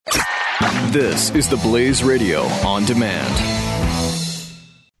This is the Blaze Radio on demand.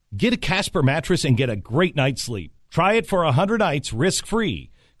 Get a Casper mattress and get a great night's sleep. Try it for 100 nights risk-free.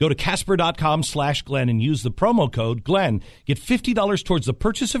 Go to Casper.com/Glenn and use the promo code Glenn. Get $50 towards the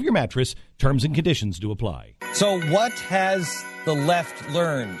purchase of your mattress. Terms and conditions do apply. So what has the left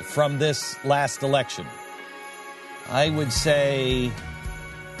learned from this last election? I would say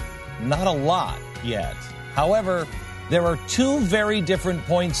not a lot yet. However, there are two very different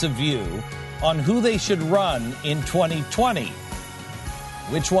points of view on who they should run in 2020.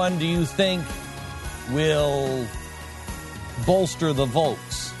 Which one do you think will bolster the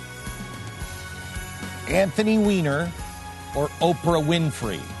votes? Anthony Weiner or Oprah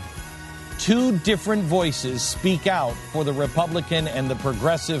Winfrey? Two different voices speak out for the Republican and the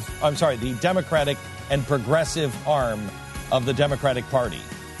Democratic and progressive arm of the Democratic Party.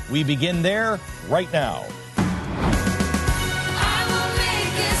 We begin there right now.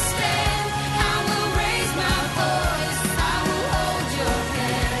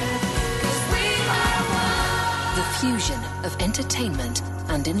 Fusion of entertainment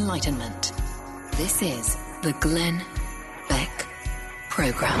and enlightenment. This is the Glenn Beck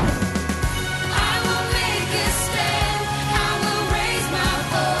Program. I will make a stand. I will raise my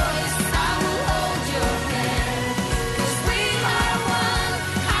voice. I will hold your hand. 'Cause we are one.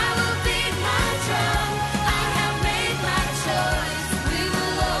 I will beat my drum. I have made my choice. We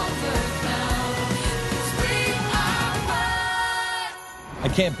will overcome. 'Cause we are one. I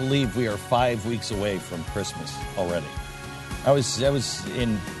can't believe we are 5 weeks away from Christmas already. I was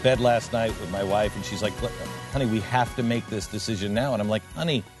in bed last night with my wife, and she's like, honey, we have to make this decision now. And I'm like,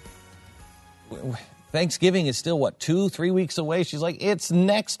 honey, Thanksgiving is still, 2-3 weeks away? She's like, it's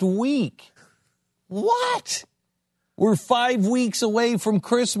next week. What? We're 5 weeks away from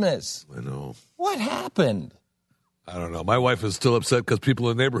Christmas. I know. What happened? I don't know. My wife is still upset because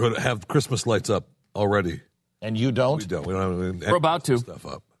people in the neighborhood have Christmas lights up already. And you don't? We don't. We don't have We're about to. Stuff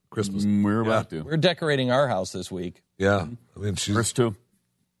up. Christmas. We're about to. We're decorating our house this week. Yeah. I mean, First two.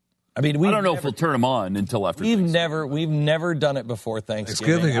 I mean, I don't know if we'll turn them on until after We've never done it before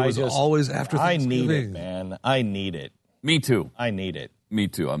Thanksgiving. It was always after Thanksgiving. I need it, man. I need it. Me too. I need it. Me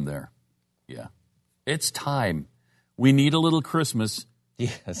too. I'm there. Yeah. It's time. We need a little Christmas.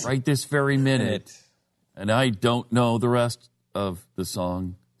 Yes. Right this very minute. And I don't know the rest of the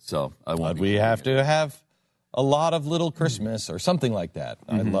song, so I won't. But we have to have a lot of little Christmas or something like that.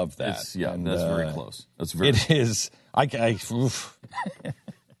 I love that. That's very close. That's very. It is. I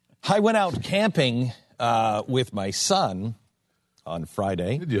went out camping with my son on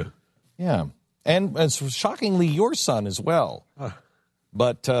Friday. Did you? Yeah, and shockingly, your son as well.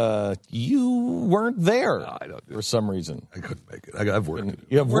 But you weren't there. No, I don't do for some reason. I couldn't make it. I've work.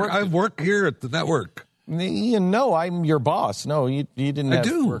 You have work. I have work here at the network. No, I'm your boss. No, you didn't have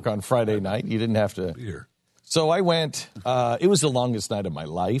to work on Friday night. You didn't have to. Here. So I went. It was the longest night of my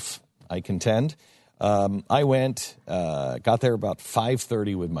life, I contend. I went, got there about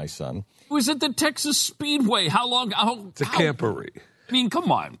 5:30 with my son. It was at the Texas Speedway. How long? It's a camporee. I mean,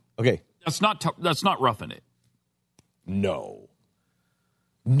 come on. Okay. That's not roughing it. No,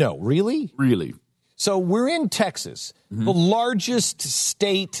 really? Really. So we're in Texas, the largest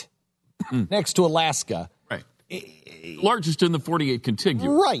state next to Alaska. Right. Largest in the 48 contiguous.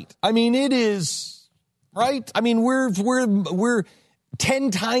 Right. I mean, it is, right? I mean, we're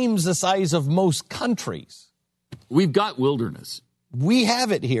 10 times the size of most countries. We've got wilderness. We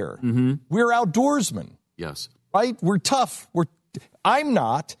have it here. We're outdoorsmen. Yes. Right? We're tough. I'm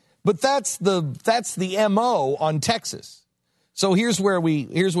not, but that's the MO on Texas. So here's where we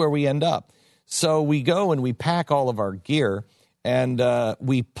end up. So we go and we pack all of our gear and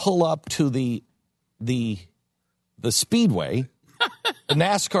we pull up to the speedway, the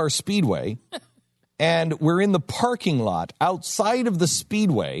NASCAR speedway. And we're in the parking lot outside of the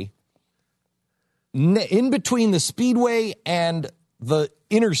speedway, in between the speedway and the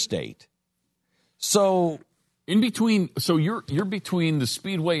interstate. So in between, so you're between the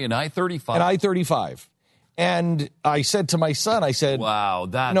speedway and I-35. And I-35. And I said to my son, I said, "Wow,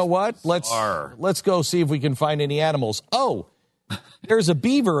 that's you know what? bizarre. Let's go see if we can find any animals. Oh, there's a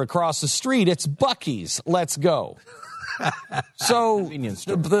beaver across the street. It's Buc-ee's. Let's go." So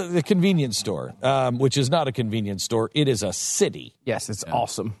the convenience store, which is not a convenience store, it is a city. Yes, it's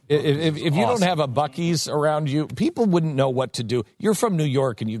awesome. If you don't have a Buc-ee's around you, people wouldn't know what to do. You're from New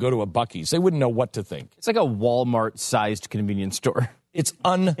York and you go to a Buc-ee's, they wouldn't know what to think. It's like a Walmart-sized convenience store. It's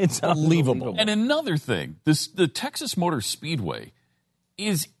unbelievable. And another thing, the Texas Motor Speedway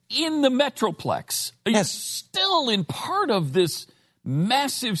is in the Metroplex. It's still in part of this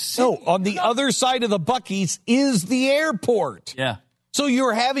massive city. No, on the other side of the Buc-ee's is the airport. Yeah. So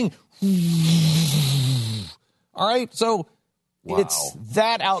you're having, all right? So it's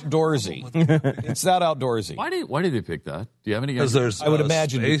that outdoorsy. It's that outdoorsy. Why did they pick that? Do you have any? Because there's I would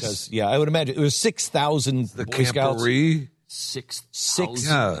imagine space. I would imagine it was 6,000 The Boy Scouts. camporee.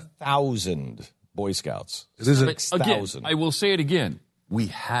 6,000 Boy Scouts. It isn't. Again, 6,000. I will say it again. We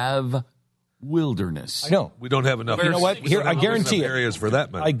have wilderness. I know. We don't have enough. You know what? we Here, don't I have guarantee enough you. areas for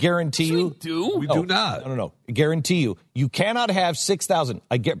that many. I guarantee We you. do. We do not. No. I guarantee you. You cannot have 6,000.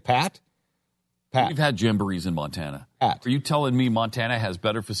 I get Pat. We've had jamborees in Montana. Pat. Are you telling me Montana has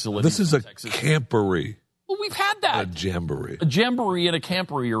better facilities This is than a Texas? camporee, Well, we've had a that. jamboree. A jamboree and a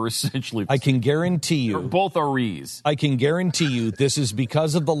camporee are essentially I can guarantee or you. both are E's. I can guarantee you this is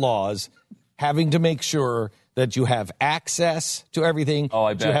because of the laws having to make sure that you have access to everything. Oh,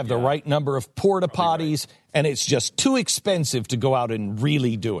 I that you bet, have the yeah. right number of porta potties, and it's just too expensive to go out and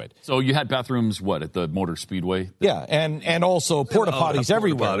really do it. So you had bathrooms, what, at the Motor Speedway? Yeah, and also porta potties porta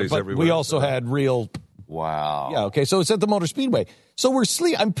everywhere. potties But everywhere, we also so. had real. Wow. Yeah, okay. So it's at the Motor Speedway. So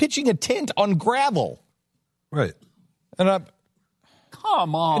I'm pitching a tent on gravel, Right. and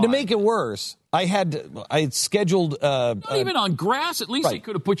Come on. and to make it worse, I had scheduled. Not even on grass. At least they right.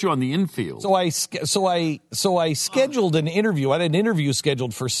 could have put you on the infield. So I scheduled an interview. I had an interview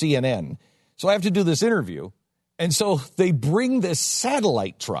scheduled for CNN. So I have to do this interview. And so they bring this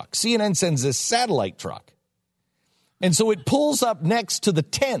satellite truck. CNN sends this satellite truck. And so it pulls up next to the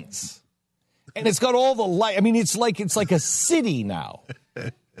tents. And it's got all the light. I mean, it's like a city now.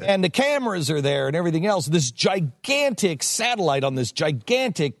 And the cameras are there and everything else. This gigantic satellite on this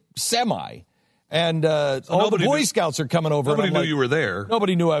gigantic semi. And all the Boy Scouts are coming over. Nobody and knew I'm like, you were there.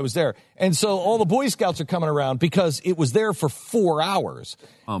 Nobody knew I was there. And so all the Boy Scouts are coming around because it was there for 4 hours.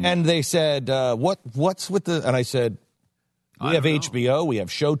 And they said, what's with the... And I said, we have HBO, we have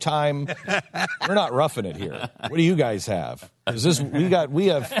Showtime. We're not roughing it here. What do you guys have? Is this we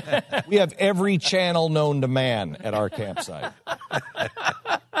have every channel known to man at our campsite.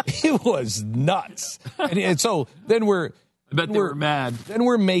 It was nuts. And so then I bet they were mad. Then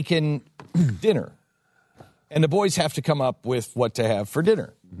we're making dinner. And the boys have to come up with what to have for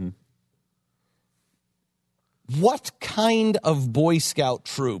dinner. Mm-hmm. What kind of Boy Scout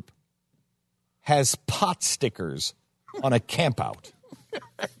troop has pot stickers on a campout?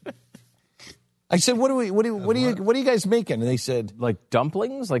 I said, what are you guys making? And they said, Like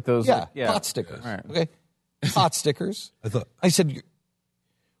dumplings? Like those? yeah, like- pot stickers. All right. Okay, pot stickers. I I said,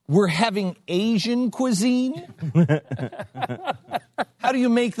 we're having Asian cuisine. How do you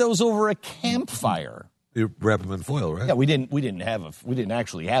make those over a campfire? You wrap them in foil, right? Yeah, we didn't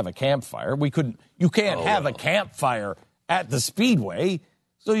actually have a campfire. You can't have a campfire at the Speedway.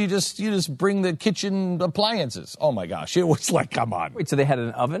 So you just bring the kitchen appliances. Oh my gosh, it was like, come on. Wait, so they had an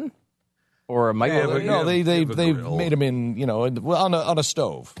oven or a microwave? No, they grill. made them in on a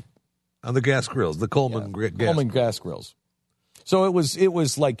stove. On the gas grills, the Coleman gas. Coleman gas grills. So it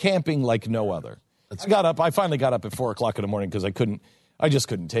was like camping like no other. I finally got up at 4 o'clock in the morning because I just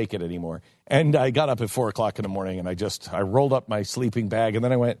couldn't take it anymore. And I got up at 4 o'clock in the morning and I rolled up my sleeping bag and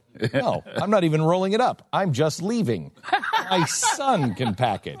then I went, no, I'm not even rolling it up. I'm just leaving. My son can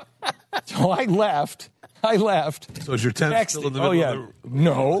pack it. So I left. So is your tent still in the middle of the...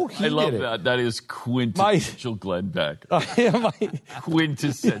 No, he I love did it. that. That is quintessential Glenn Beck.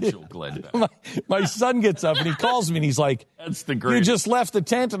 Quintessential Glenn Beck. My son gets up and he calls me and he's like, That's the you greatest. just left the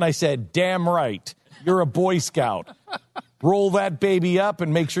tent? And I said, damn right. You're a Boy Scout. Roll that baby up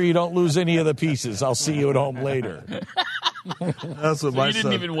and make sure you don't lose any of the pieces. I'll see you at home later. That's what So my you didn't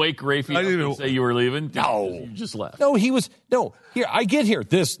son... even wake Rafe I up didn't and even- say you were leaving? No. You just left. No, here, I get here.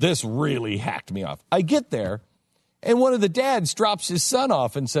 This really hacked me off. I get there, and one of the dads drops his son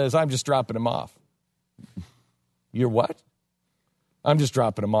off and says, I'm just dropping him off. You're what? I'm just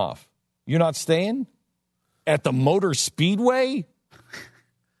dropping him off. You're not staying? At the Motor Speedway?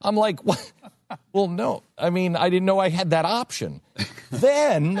 I'm like, what? Well, no. I mean, I didn't know I had that option.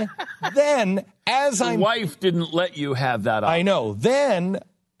 Then, as Your I'm... wife didn't let you have that option. I know. Then,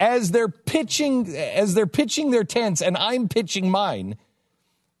 as they're pitching their tents and I'm pitching mine,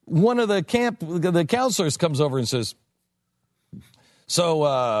 one of the counselors comes over and says,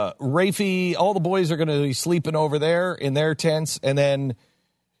 so, Rafe, all the boys are going to be sleeping over there in their tents, and then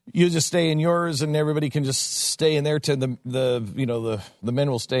you just stay in yours, and everybody can just stay in their tent. The men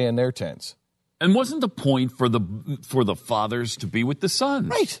will stay in their tents. And wasn't the point for the fathers to be with the sons?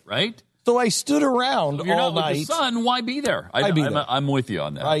 Right. Right? So I stood around If you're all not night. with the son, why be there? I'm with you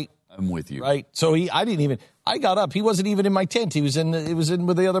on that. Right. I'm with you. Right. So I got up. He wasn't even in my tent. He was in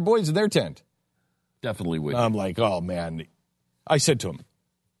with the other boys in their tent. Definitely with you. I'm like, oh man. I said to him,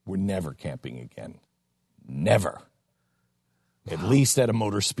 we're never camping again. Never. at least at a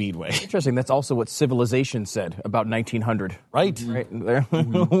motor speedway. Interesting. That's also what Civilization said about 1900. Right?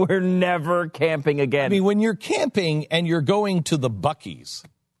 We're never camping again. I mean, when you're camping and you're going to the Buc-ee's,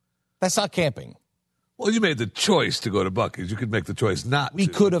 that's not camping. Well, you made the choice to go to Buc-ee's. You could make the choice not We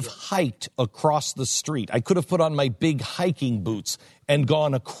to. could have hiked across the street. I could have put on my big hiking boots and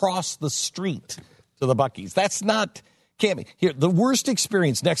gone across the street to the Buc-ee's. That's not camping. Here, the worst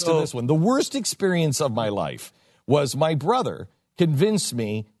experience next to this one, the worst experience of my life was my brother convinced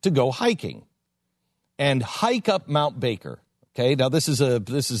me to go hiking and hike up Mount Baker. Okay, now this is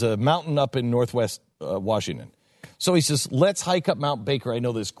a mountain up in northwest Washington. So he says, let's hike up Mount Baker. I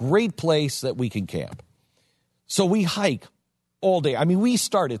know this great place that we can camp. So we hike all day. I mean, we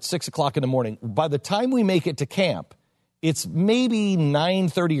start at 6 o'clock in the morning. By the time we make it to camp, it's maybe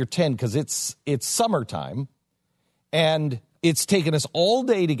 9:30 or 10 because it's summertime. And it's taken us all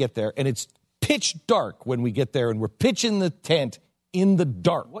day to get there, and it's pitch dark when we get there, and we're pitching the tent in the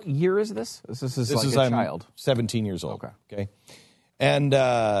dark. what year is this? This is like a I'm child. 17 years old. Okay. And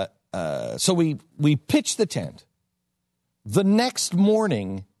so we pitch the tent. The next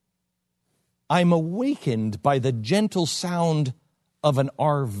morning, I'm awakened by the gentle sound of an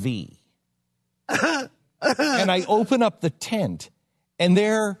RV. And I open up the tent, and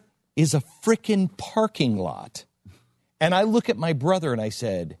there is a frickin' parking lot. And I look at my brother and I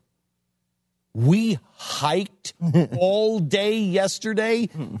said, we hiked all day yesterday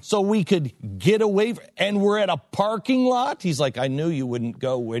so we could get away, and we're at a parking lot? He's like, I knew you wouldn't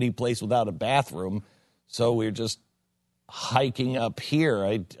go any place without a bathroom, so we're just hiking up here.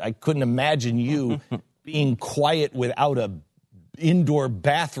 I couldn't imagine you being quiet without a indoor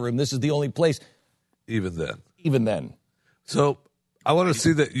bathroom. This is the only place. Even then. Even then. So I want to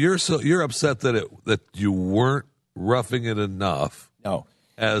see that you're upset that you weren't roughing it enough. No.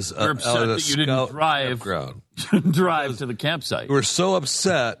 As You're upset that you didn't drive to the campsite. You were so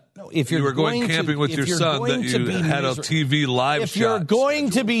upset if you were going camping with your son that you had a TV live shot. If you're going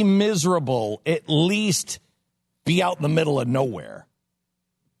to be miserable, at least be out in the middle of nowhere.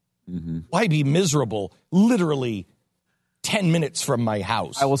 Mm-hmm. Why be miserable literally 10 minutes from my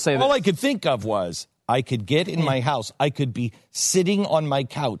house? I will say all I could think of was I could get in my house. I could be sitting on my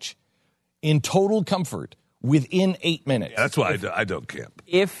couch in total comfort within 8 minutes. Yeah, that's why I don't camp.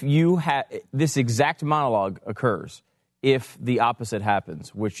 If you this exact monologue occurs, if the opposite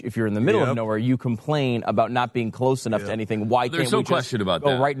happens, which if you're in the middle of nowhere, you complain about not being close enough to anything. Why can't There's no we question just about go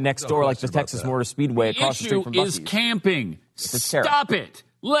that. right next door like the Texas Motor Speedway across the street from issue is Buc-ee's? camping. Stop it.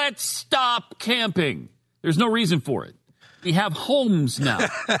 Let's stop camping. There's no reason for it. We have homes now.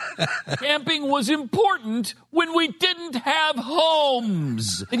 Camping was important when we didn't have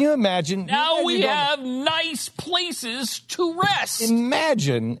homes. Can you imagine? Now we have nice places to rest.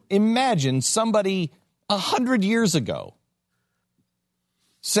 Imagine somebody 100 years ago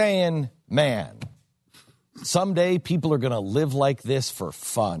saying, man, someday people are going to live like this for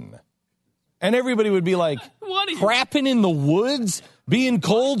fun. And everybody would be like, crapping in the woods, being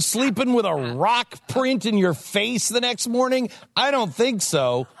cold, sleeping with a rock print in your face the next morning? I don't think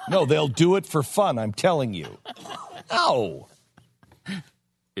so. No, they'll do it for fun, I'm telling you. No.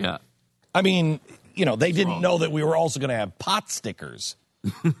 Yeah. I mean, they didn't know that we were also going to have pot stickers.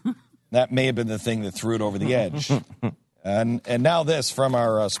 That may have been the thing that threw it over the edge. And now this from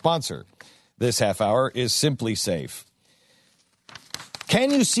our sponsor. This half hour is Simply Safe.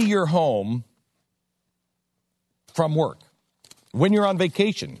 Can you see your home from work when you're on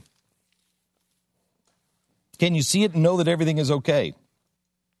vacation? Can you see it and know that everything is okay?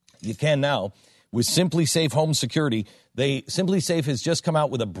 You can now with Simply Safe Home Security. Simply Safe has just come out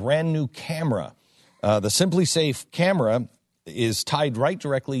with a brand new camera. The Simply Safe camera is tied right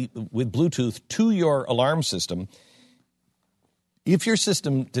directly with Bluetooth to your alarm system. If your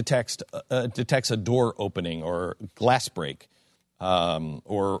system detects a door opening or glass break,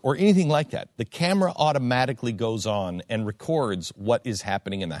 or anything like that, the camera automatically goes on and records what is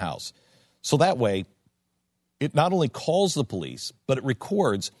happening in the house. So that way, it not only calls the police, but it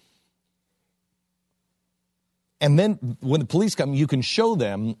records. And then when the police come, you can show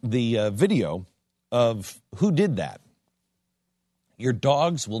them the video of who did that. Your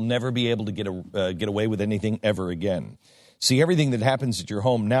dogs will never be able to get away with anything ever again. See everything that happens at your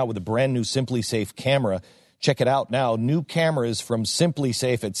home now with a brand new Simply Safe camera. Check it out now. New cameras from Simply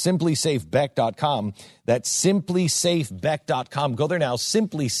Safe at simplysafebeck.com. That's simplysafebeck.com. Go there now,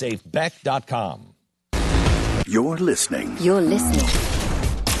 simplysafebeck.com. You're listening You're listening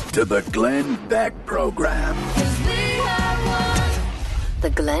to the Glenn Beck Program.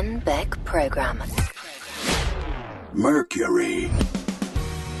 The Glenn Beck Program. Mercury.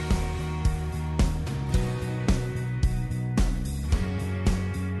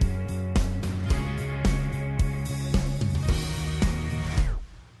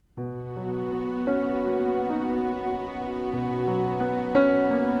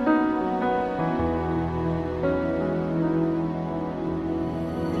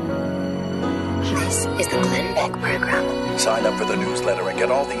 This is the Glenn Beck Program. Sign up for the newsletter and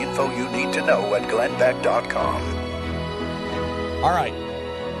get all the info you need to know at glennbeck.com. All right.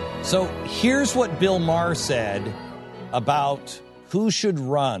 So here's what Bill Maher said about who should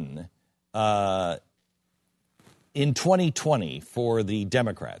run in 2020 for the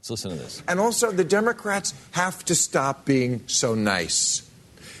Democrats. Listen to this. And also, the Democrats have to stop being so nice.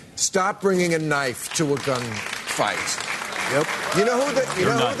 Stop bringing a knife to a gun fight. Yep. You know who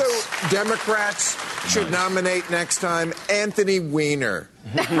the Democrats should nominate next time? Anthony Weiner.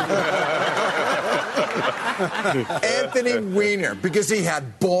 Anthony Weiner, because he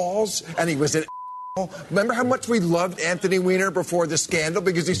had balls and he was an Remember how much we loved Anthony Weiner before the scandal?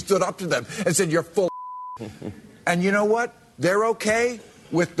 Because he stood up to them and said, you're full And you know what? They're okay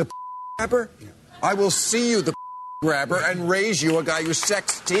with the grabber. I will see you, the grabber, and raise you, a guy who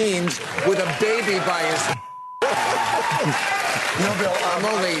sex teens with a baby by his... No, Bill, I'm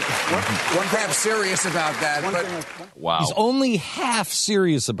only half serious about that. But Wow. He's only half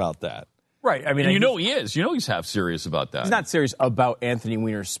serious about that. Right. I mean, And you know he is. You know he's half serious about that. he's not serious about Anthony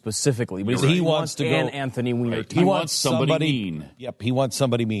Weiner specifically, but He wants to go- an Anthony Weiner Right. team. He wants somebody mean. Yep, he wants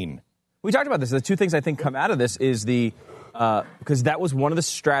somebody mean. We talked about this. The two things I think come out of this is because that was one of the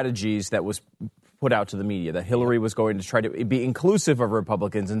strategies that was put out to the media, that Hillary was going to try to be inclusive of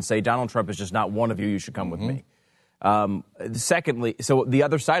Republicans and say, Donald Trump is just not one of you. You should come with me. Secondly, so the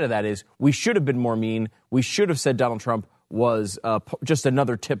other side of that is we should have been more mean. We should have said Donald Trump was just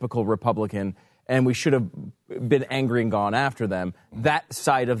another typical Republican, and we should have been angry and gone after them. That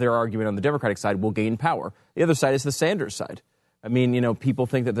side of their argument on the Democratic side will gain power. The other side is the Sanders side. I mean, people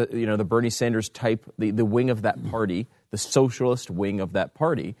think that the Bernie Sanders type, the wing of that party, the socialist wing of that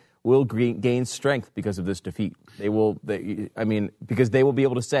party, will gain strength because of this defeat. Because they will be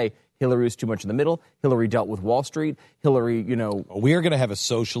able to say Hillary was too much in the middle. Hillary dealt with Wall Street. Hillary, We are going to have a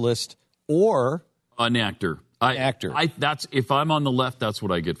socialist or an actor. actor. That's if I'm on the left, that's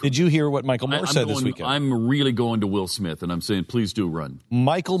what I get. Did you hear what Michael Moore said this weekend? I'm really going to Will Smith, and I'm saying, please do run.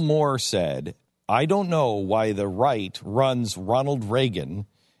 Michael Moore said, I don't know why the right runs Ronald Reagan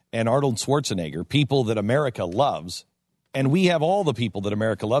and Arnold Schwarzenegger, people that America loves, and we have all the people that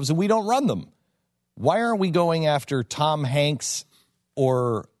America loves, and we don't run them. Why aren't we going after Tom Hanks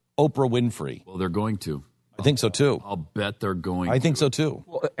or Oprah Winfrey? Well, they're going to. I think so, too. I'll bet they're going to. I think so, too.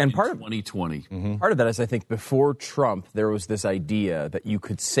 Well, and part of 2020. Part of that is, I think, before Trump, there was this idea that you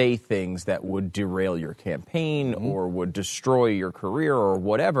could say things that would derail your campaign or would destroy your career or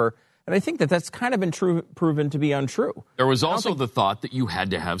whatever. And I think that that's kind of been proven to be untrue. There was also the thought that you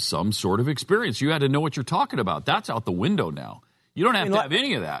had to have some sort of experience. You had to know what you're talking about. That's out the window now. You don't have to have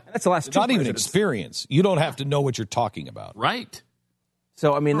any of that. That's the last It's two not even presidents. experience. You don't have to know what you're talking about. Right.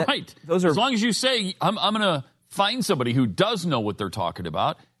 So, I mean, Right. those are... As long as you say, I'm going to find somebody who does know what they're talking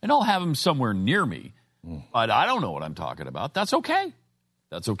about, and I'll have them somewhere near me. But I don't know what I'm talking about. That's okay.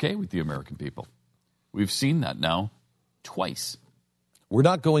 That's okay with the American people. We've seen that now twice. We're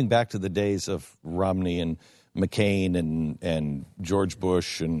not going back to the days of Romney and McCain and George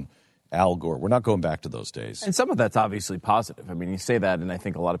Bush and Al Gore. We're not going back to those days. And some of that's obviously positive. I mean, you say that, and I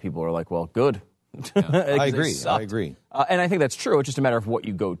think a lot of people are like, well, good. I agree. And I think that's true. It's just a matter of what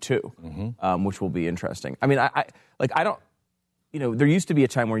you go to, which will be interesting. I mean, I don't, there used to be a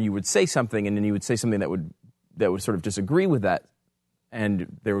time where you would say something and then you would say something that would sort of disagree with that,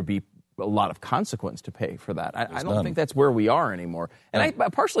 and there would be a lot of consequence to pay for that. I don't think that's where we are anymore. And I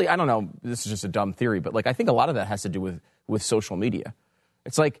don't know, this is just a dumb theory, but I think a lot of that has to do with social media.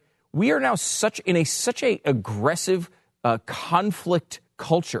 It's like we are now such a aggressive conflict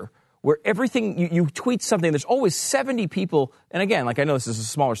culture where everything, you tweet something, there's always 70 people, and again, I know this is a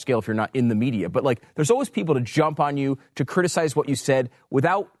smaller scale if you're not in the media, but there's always people to jump on you, to criticize what you said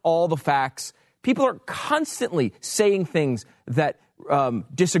without all the facts. People are constantly saying things that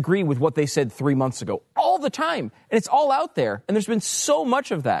disagree with what they said 3 months ago, all the time, and it's all out there, and there's been so much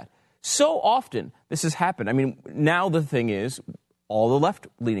of that. So often this has happened. I mean, now the thing is, all the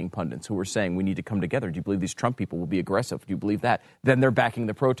left-leaning pundits who were saying we need to come together. Do you believe these Trump people will be aggressive? Do you believe that? Then they're backing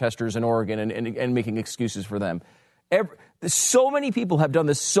the protesters in Oregon and making excuses for them. So many people have done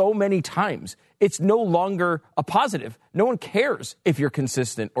this so many times. It's no longer a positive. No one cares if you're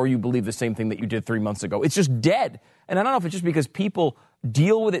consistent or you believe the same thing that you did 3 months ago. It's just dead. And I don't know if it's just because people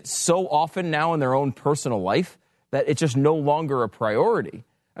deal with it so often now in their own personal life that it's just no longer a priority.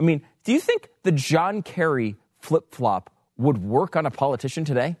 I mean, do you think the John Kerry flip-flop would work on a politician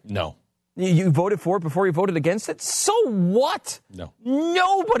today? No. You voted for it before you voted against it? So what? No.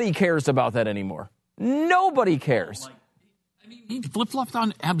 Nobody cares about that anymore. Nobody cares. I mean, he flip-flopped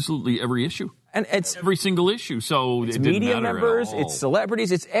on absolutely every issue. And it's every single issue. So it's it didn't media matter members, at all. it's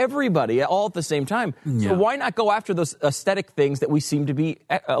celebrities, it's everybody all at the same time. Yeah. So why not go after those aesthetic things that we seem to be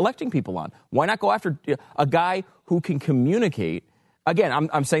electing people on? Why not go after a guy who can communicate? Again,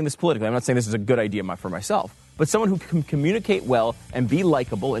 I'm saying this politically. I'm not saying this is a good idea for myself. But someone who can communicate well and be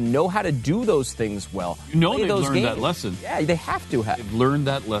likable and know how to do those things well. You know play they've those learned games. that lesson. Yeah, they have to have. They've learned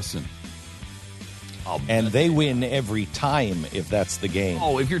that lesson. And they win every time if that's the game.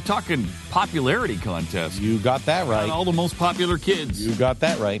 Oh, if you're talking popularity contest. You got that right. All the most popular kids. You got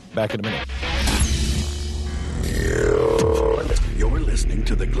that right. Back in a minute. You're listening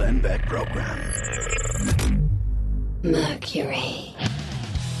to the Glenn Beck Program. Mercury.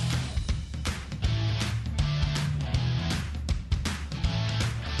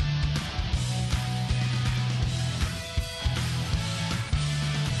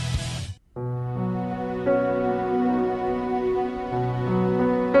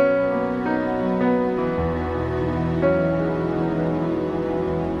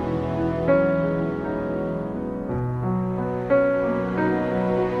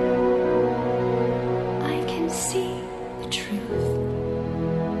 I can see the truth.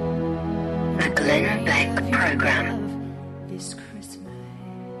 The Glenn Beck Program. This Christmas.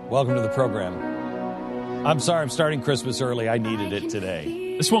 Welcome to the program. I'm sorry I'm starting Christmas early. I needed it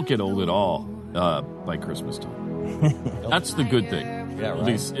today. This won't get old at all by Christmas time. That's the good thing. Yeah, At right.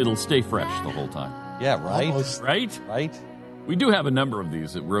 least it'll stay fresh the whole time. Yeah, right? Right? Right? We do have a number of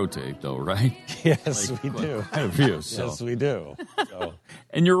these that rotate, though, right? Yes, Like, we do. quite a few, so. Yes, we do. So.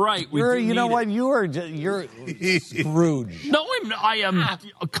 And you're right. You know what? You're Scrooge. No, I am.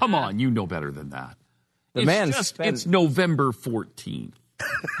 Come on, you know better than that. The It's man just, spent- it's November 14th.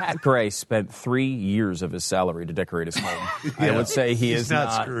 Pat Gray spent 3 years of his salary to decorate his home. I would say he He's is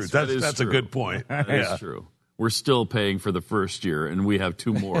not screwed. That is That's a true. good point. That is true. We're still paying for the first year, and we have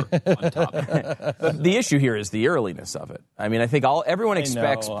 2 more on top of it. The issue here is the earliness of it. I mean, I think everyone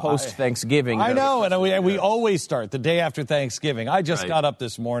expects know. post Thanksgiving. I know, and we always start the day after Thanksgiving. I just Right. got up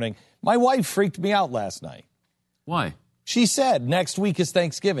this morning. My wife freaked me out last night. Why? She said next week is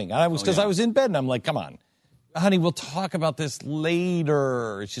Thanksgiving. And I was because I was in bed, and I'm like, come on, honey, we'll talk about this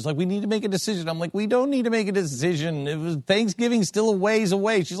later. She's like, we need to make a decision. I'm like, we don't need to make a decision. It was Thanksgiving's still a ways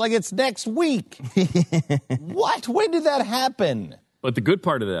away. She's like, it's next week. What? When did that happen? But the good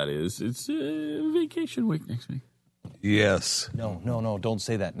part of that is it's vacation week next week. Yes. No, don't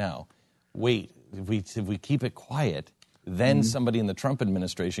say that now. Wait, if we keep it quiet, then somebody in the Trump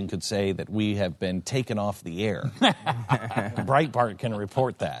administration could say that we have been taken off the air. Breitbart can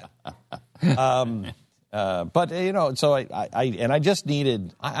report that. But so I just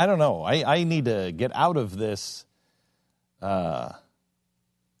needed. I don't know. I need to get out of this.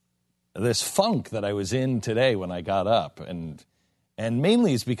 This funk that I was in today when I got up, and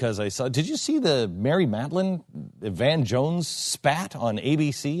mainly it's because I saw. Did you see the Mary Matlin, Van Jones spat on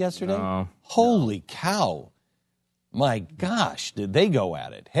ABC yesterday? No. Holy cow! My gosh, did they go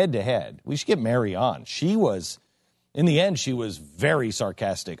at it head to head? We should get Mary on. She was, in the end, she was very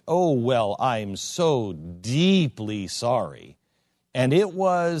sarcastic. Oh well, I'm so deeply sorry, and it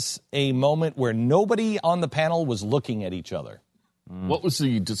was a moment where nobody on the panel was looking at each other. What was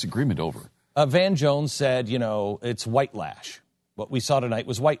the disagreement over? Van Jones said, it's white lash. What we saw tonight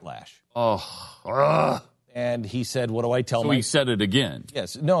was white lash. And he said, what do I tell So my... he said it again.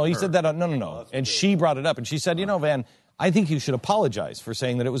 Yes. No, he said that. No. And she brought it up. And she said, Van, I think you should apologize for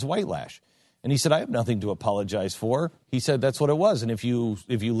saying that it was white lash. And he said, I have nothing to apologize for. He said, that's what it was. And if you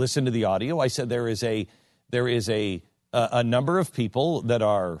listen to the audio, I said there is a number of people that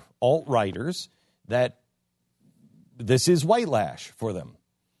are alt-righters that this is white lash for them.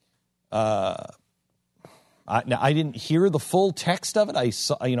 I didn't hear the full text of it. I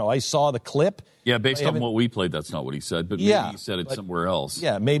saw the clip. Yeah, based on what we played, that's not what he said, but maybe he said it somewhere else.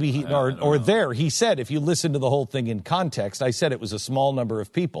 Yeah, maybe he or there he said. If you listen to the whole thing in context, I said it was a small number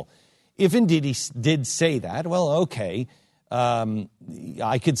of people. If indeed he did say that, well, okay.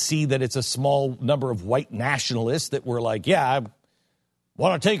 I could see that it's a small number of white nationalists that were like, yeah, I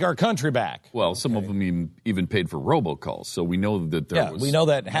want to take our country back. Well, some of them even paid for robocalls, so we know that there was we know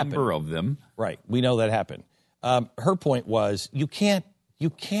that a happened. number of them. Right, we know that happened. Her point was you can't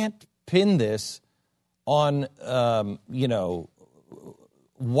pin this on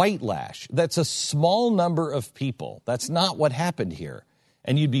white lash. That's a small number of people. That's not what happened here.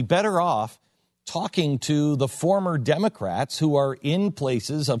 And you'd be better off talking to the former Democrats who are in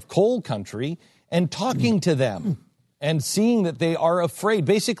places of coal country and talking to them and seeing that they are afraid.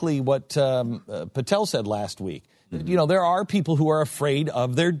 Basically what Patel said last week. There are people who are afraid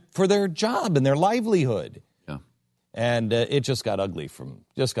of for their job and their livelihood. Yeah. And it just got ugly from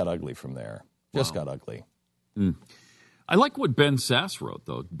there. Just got ugly. I like what Ben Sass wrote,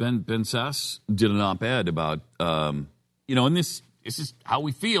 though. Ben Sass did an op-ed about, and this is how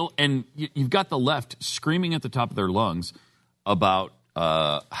we feel. And you've got the left screaming at the top of their lungs about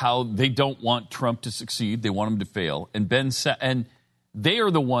how they don't want Trump to succeed. They want him to fail. And and they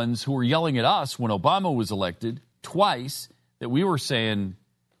are the ones who were yelling at us when Obama was elected twice that we were saying,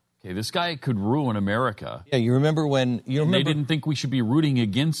 okay, this guy could ruin America. Yeah, you remember when they didn't think we should be rooting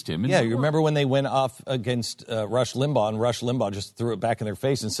against him. Yeah, you remember when they went off against Rush Limbaugh, and Rush Limbaugh just threw it back in their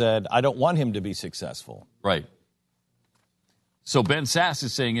face and said, I don't want him to be successful. Right. So Ben Sass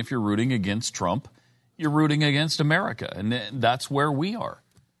is saying if you're rooting against Trump, you're rooting against America, and that's where we are.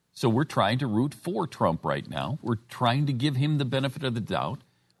 So we're trying to root for Trump right now. We're trying to give him the benefit of the doubt.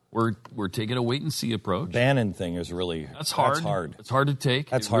 We're taking a wait-and-see approach. Bannon thing is really... That's hard. That's hard. It's hard to take.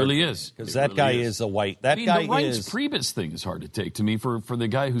 That's it hard. Really is. Because that guy is a white... That guy the Reince is... Priebus thing is hard to take to me for the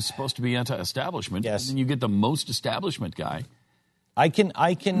guy who's supposed to be anti-establishment. Yes. And then you get the most establishment guy. I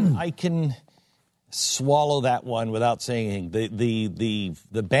can swallow that one without saying anything.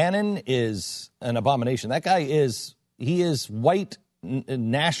 The Bannon is an abomination. That guy is white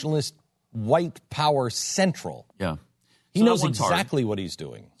nationalist, white power central. Yeah. He So knows that one's exactly hard. what he's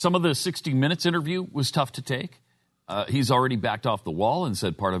doing. Some of the 60 Minutes interview was tough to take. He's already backed off the wall and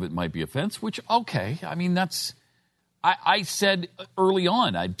said part of it might be offense, which, okay. I mean, that's... I said early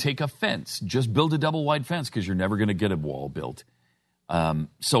on I'd take a fence. Just build a double-wide fence because you're never going to get a wall built.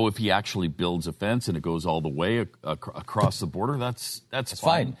 So if he actually builds a fence and it goes all the way across the border, that's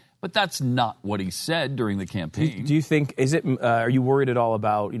fine. But that's not what he said during the campaign. Do you think, are you worried at all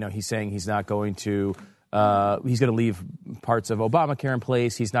about, he's saying he's not going to... he's going to leave parts of Obamacare in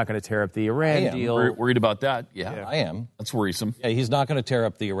place. He's not going to tear up the Iran deal. Worried about that? Yeah, I am. That's worrisome. Yeah, he's not going to tear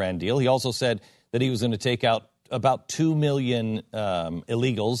up the Iran deal. He also said that he was going to take out about 2 million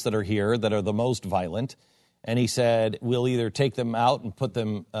illegals that are here that are the most violent. And he said, we'll either take them out and put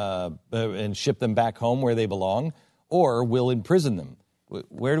them and ship them back home where they belong, or we'll imprison them.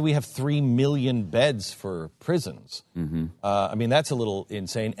 Where do we have 3 million beds for prisons? Mm-hmm. I mean, that's a little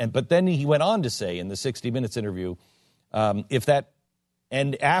insane. But then he went on to say in the 60 Minutes interview, and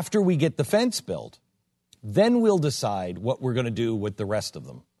after we get the fence built, then we'll decide what we're going to do with the rest of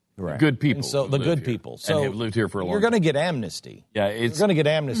them. Right. Good people. And so the good people. So and have lived here for a long time. You're going to get amnesty. Yeah, you're going to get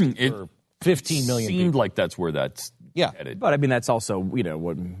amnesty for 15 million people. It seemed like that's where that's headed. But I mean, that's also,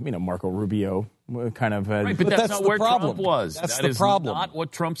 what Marco Rubio kind of... Right, but that's not where problem. Trump was. That's that the is problem. not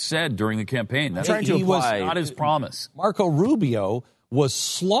what Trump said during the campaign. That's trying to apply... not his promise. Marco Rubio was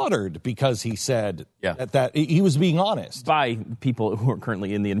slaughtered because he said that he was being honest. By people who are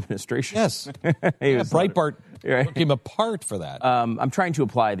currently in the administration. Yes. Breitbart took him apart for that. I'm trying to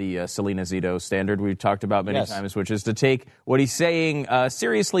apply the Selena Zito standard we've talked about many times, which is to take what he's saying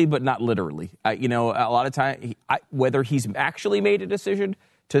seriously, but not literally. A lot of time, whether he's actually made a decision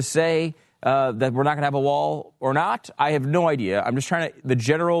to say that we're not going to have a wall or not, I have no idea. I'm just trying to... The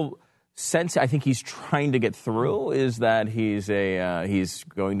general sense I think he's trying to get through is that he's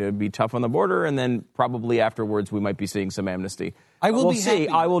going to be tough on the border, and then probably afterwards we might be seeing some amnesty. We'll see.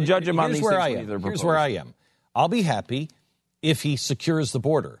 I will judge him on these things. Here's where I am. I'll be happy if he secures the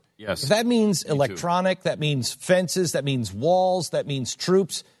border. Yes. If that means electronic, that means fences, that means walls, that means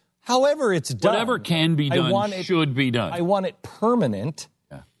troops. However it's done. Whatever can be done should be done. I want it permanent.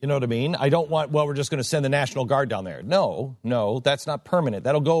 You know what I mean? I don't want, we're just going to send the National Guard down there. No, that's not permanent.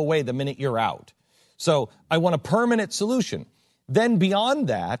 That'll go away the minute you're out. So I want a permanent solution. Then beyond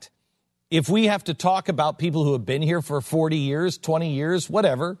that, if we have to talk about people who have been here for 40 years, 20 years,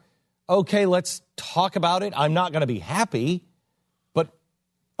 whatever, okay, let's talk about it. I'm not going to be happy, but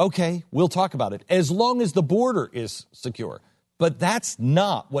okay, we'll talk about it as long as the border is secure. But that's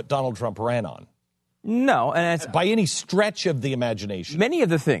not what Donald Trump ran on. No, and it's, by any stretch of the imagination. Many of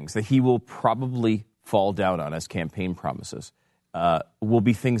the things that he will probably fall down on as campaign promises will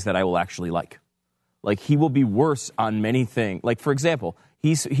be things that I will actually like. Like, he will be worse on many things. Like, for example,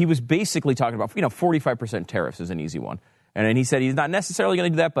 he was basically talking about, 45% tariffs is an easy one. And he said he's not necessarily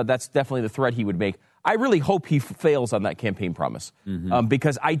going to do that, but that's definitely the threat he would make. I really hope he fails on that campaign promise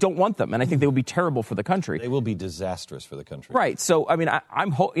because I don't want them, and I think they will be terrible for the country. They will be disastrous for the country. Right. So, I mean,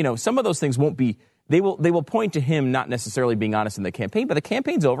 I'm some of those things won't be. They will point to him not necessarily being honest in the campaign, but the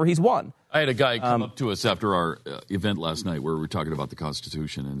campaign's over. He's won. I had a guy come up to us after our event last night where we were talking about the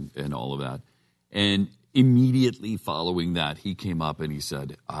Constitution and all of that. And immediately following that, he came up and he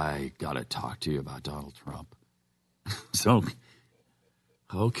said, I got to talk to you about Donald Trump. So,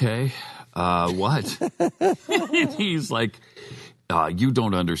 okay, what? He's like, You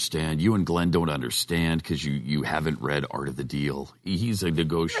don't understand. You and Glenn don't understand because you haven't read Art of the Deal. He's a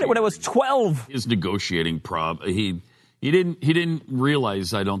negotiator. When I was 12. His negotiating he didn't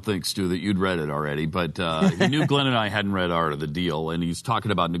realize, I don't think, Stu, that you'd read it already, but he knew Glenn and I hadn't read Art of the Deal, and he's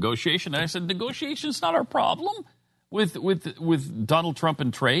talking about negotiation. And I said, negotiation's not our problem with Donald Trump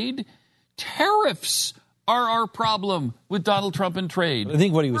and trade. Tariffs are our problem with Donald Trump and trade. I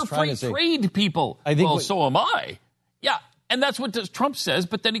think what he was We're trying to say. free trade people. So am I. Yeah, and that's what Trump says,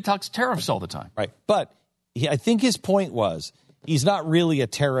 but then he talks tariffs all the time. Right. But I think his point was he's not really a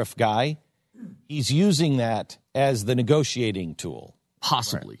tariff guy. He's using that as the negotiating tool.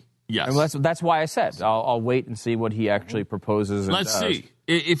 Possibly. Right. Yes. And that's why I said I'll wait and see what he actually proposes. And Let's see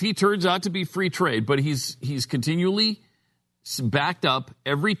if he turns out to be free trade, but he's continually backed up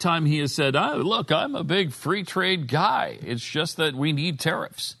every time he has said, "Oh, look, I'm a big free trade guy. It's just that we need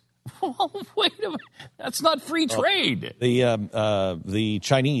tariffs." Well, wait a minute. That's not free trade. The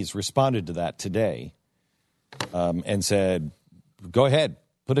Chinese responded to that today and said, "Go ahead,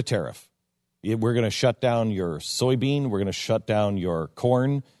 put a tariff. We're going to shut down your soybean. We're going to shut down your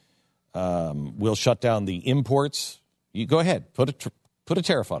corn. We'll shut down the imports. You go ahead, put a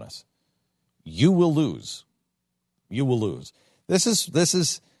tariff on us. You will lose. You will lose." This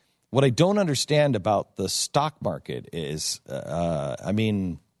is what I don't understand about the stock market is,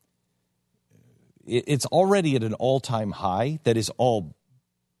 it's already at an all-time high that is all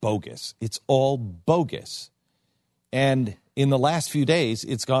bogus. It's all bogus. And in the last few days,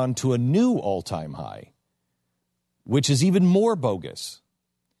 it's gone to a new all-time high, which is even more bogus.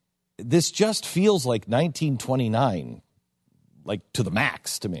 This just feels like 1929, like to the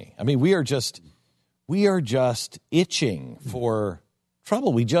max to me. I mean, we are just itching for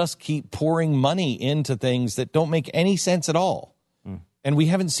trouble. We just keep pouring money into things that don't make any sense at all. And we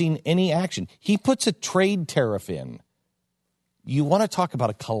haven't seen any action. He puts a trade tariff in. You want to talk about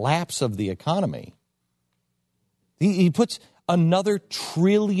a collapse of the economy. He puts another $1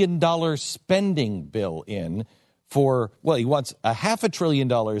 trillion spending bill in for, he wants $500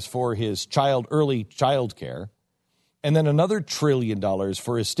 billion for his early child care, and then another $1 trillion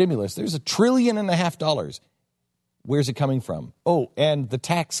for his stimulus. There's $1.5 trillion. Where's it coming from? Oh, and the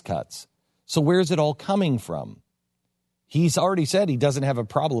tax cuts. So where's it all coming from? He's already said he doesn't have a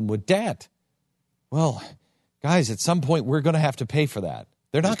problem with debt. Well, guys, at some point we're going to have to pay for that.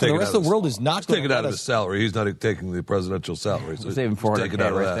 They're not going. The rest of the world is not going to take it out of his salary. He's not taking the presidential salary. So saving $400K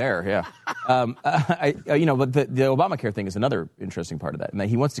right there. Yeah. But the Obamacare thing is another interesting part of that, and that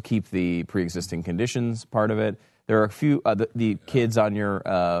he wants to keep the pre-existing conditions part of it. There are a few the kids on your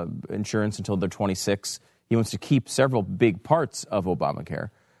insurance until they're 26. He wants to keep several big parts of Obamacare.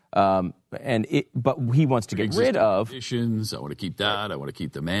 But he wants to get rid of conditions. I want to keep that. I want to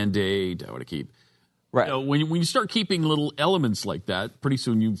keep the mandate. I want to keep. Right. When you start keeping little elements like that, pretty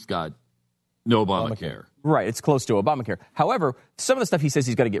soon you've got no Obamacare. Right. It's close to Obamacare. However, some of the stuff he says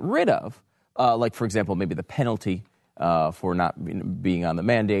he's got to get rid of, like, for example, maybe the penalty for not being on the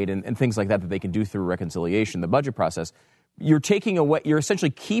mandate and things like that they can do through reconciliation, the budget process. You're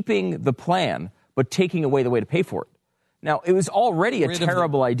essentially keeping the plan, but taking away the way to pay for it. Now, it was already a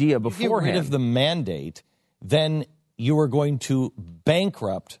terrible idea beforehand. If you get rid of the mandate, then you are going to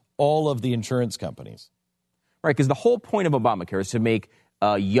bankrupt all of the insurance companies. Right, because the whole point of Obamacare is to make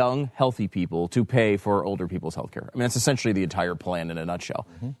young, healthy people to pay for older people's health care. I mean, that's essentially the entire plan in a nutshell.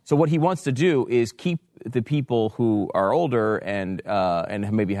 Mm-hmm. So what he wants to do is keep the people who are older and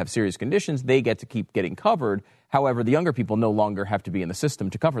maybe have serious conditions, they get to keep getting covered. However, the younger people no longer have to be in the system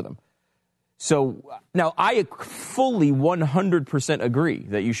to cover them. So now I fully 100% agree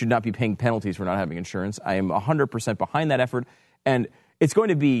that you should not be paying penalties for not having insurance. I am 100% behind that effort. And it's going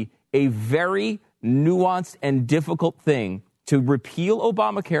to be a very nuanced and difficult thing to repeal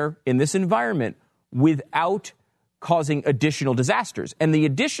Obamacare in this environment without causing additional disasters. And the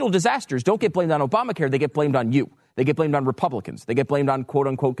additional disasters don't get blamed on Obamacare. They get blamed on you. They get blamed on Republicans. They get blamed on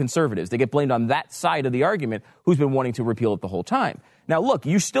quote-unquote conservatives. They get blamed on that side of the argument who's been wanting to repeal it the whole time. Now, look,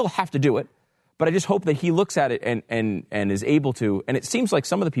 you still have to do it. But I just hope that he looks at it and is able to, and it seems like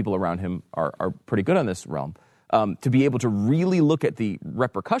some of the people around him are pretty good on this realm, to be able to really look at the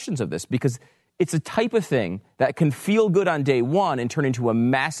repercussions of this, because it's a type of thing that can feel good on day one and turn into a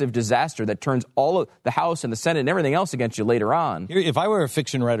massive disaster that turns all of the House and the Senate and everything else against you later on. If I were a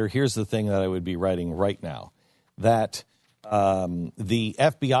fiction writer, here's the thing that I would be writing right now, that the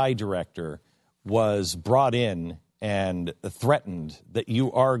FBI director was brought in and threatened that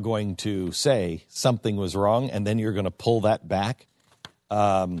you are going to say something was wrong and then you're going to pull that back.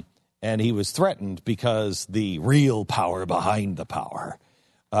 And he was threatened because the real power behind the power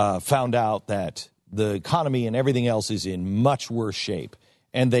found out that the economy and everything else is in much worse shape.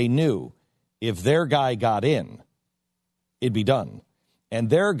 And they knew if their guy got in, it'd be done. And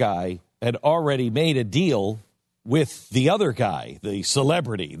their guy had already made a deal with the other guy, the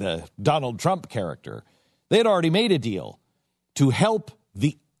celebrity, the Donald Trump character. They had already made a deal to help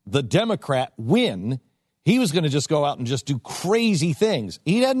the Democrat win. He was going to just go out and just do crazy things.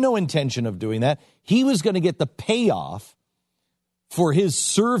 He had no intention of doing that. He was going to get the payoff for his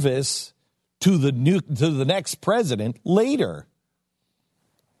service to the next president later.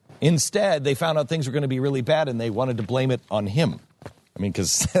 Instead, they found out things were going to be really bad, and they wanted to blame it on him. I mean,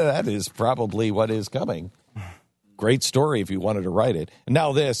 because that is probably what is coming. Great story if you wanted to write it. And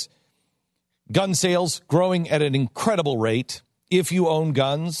now this. Gun sales growing at an incredible rate. If you own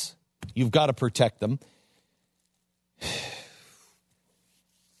guns, you've got to protect them.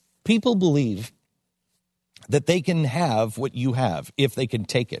 People believe that they can have what you have if they can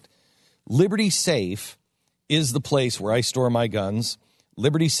take it. Liberty Safe is the place where I store my guns.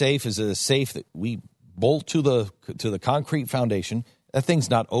 Liberty Safe is a safe that we bolt to the concrete foundation. That thing's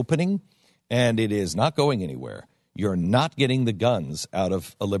not opening, and it is not going anywhere. You're not getting the guns out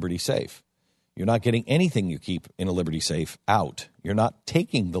of a Liberty Safe. You're not getting anything you keep in a Liberty Safe out. You're not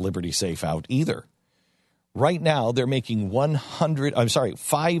taking the Liberty Safe out either. Right now, they're making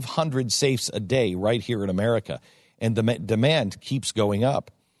 500 safes a day right here in America, and the demand keeps going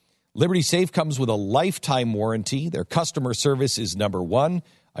up. Liberty Safe comes with a lifetime warranty. Their customer service is number one.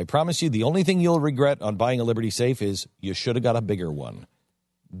 I promise you, the only thing you'll regret on buying a Liberty Safe is you should have got a bigger one.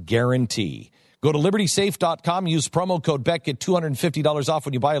 Guarantee. Go to LibertySafe.com, use promo code Beck, get $250 off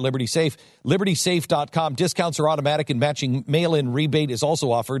when you buy a Liberty Safe. LibertySafe.com. Discounts are automatic and matching mail-in rebate is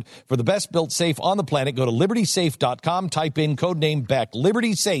also offered. For the best-built safe on the planet, go to LibertySafe.com, type in codename Beck,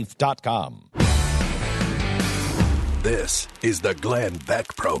 LibertySafe.com. This is the Glenn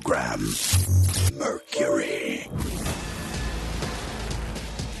Beck Program. Mercury.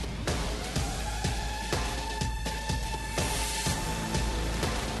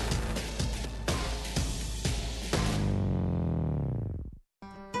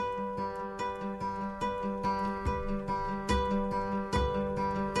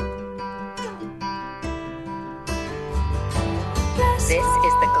 This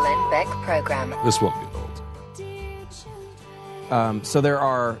is the Glenn Beck Program. This won't get old. So there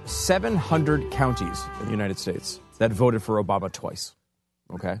are 700 counties in the United States that voted for Obama twice.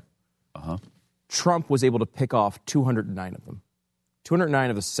 Okay? Uh-huh. Trump was able to pick off 209 of them. 209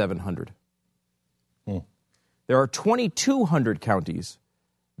 of the 700. There are 2,200 counties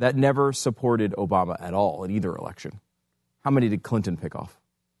that never supported Obama at all in either election. How many did Clinton pick off?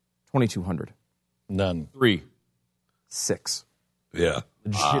 2,200. None. 3. 6. Yeah.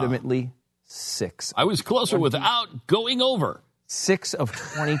 Legitimately 6. I was closer without going over. 6 of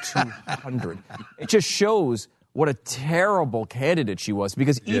 2,200. It just shows what a terrible candidate she was,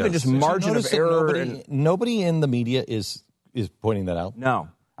 because even just margin of error. Nobody in the media is pointing that out. No.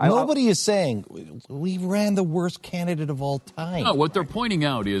 Nobody is saying we ran the worst candidate of all time. No, what they're pointing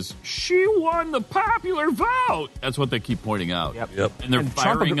out is she won the popular vote. That's what they keep pointing out. Yep. And they're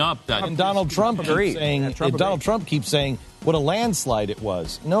firing up that. And Donald Trump keeps saying, Trump keeps saying what a landslide it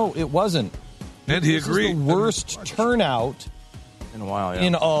was. No, it wasn't. And he This agreed. is the worst turnout in a while,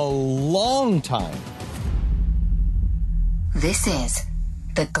 in a long time. This is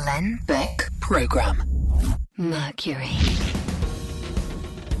the Glenn Beck Program. Mercury.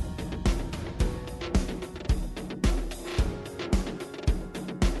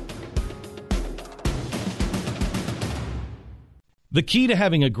 The key to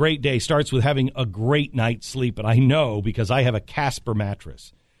having a great day starts with having a great night's sleep, and I know because I have a Casper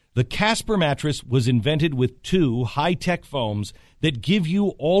mattress. The Casper mattress was invented with 2 high-tech foams that give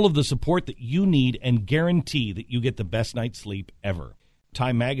you all of the support that you need and guarantee that you get the best night's sleep ever.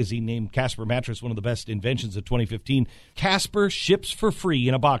 Time magazine named Casper mattress one of the best inventions of 2015. Casper ships for free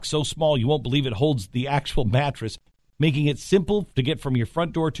in a box so small you won't believe it holds the actual mattress, making it simple to get from your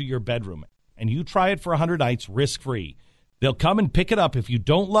front door to your bedroom. And you try it for 100 nights risk-free. They'll come and pick it up if you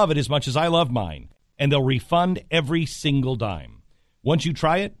don't love it as much as I love mine, and they'll refund every single dime. Once you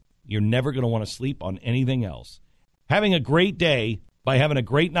try it, you're never going to want to sleep on anything else. Having a great day by having a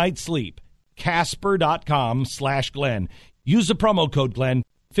great night's sleep. Casper.com/Glenn. Use the promo code Glenn.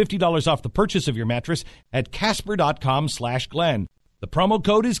 $50 off the purchase of your mattress at Casper.com/Glenn. The promo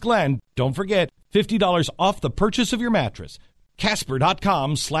code is Glenn. Don't forget, $50 off the purchase of your mattress.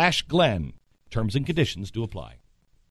 Casper.com/Glenn. Terms and conditions do apply.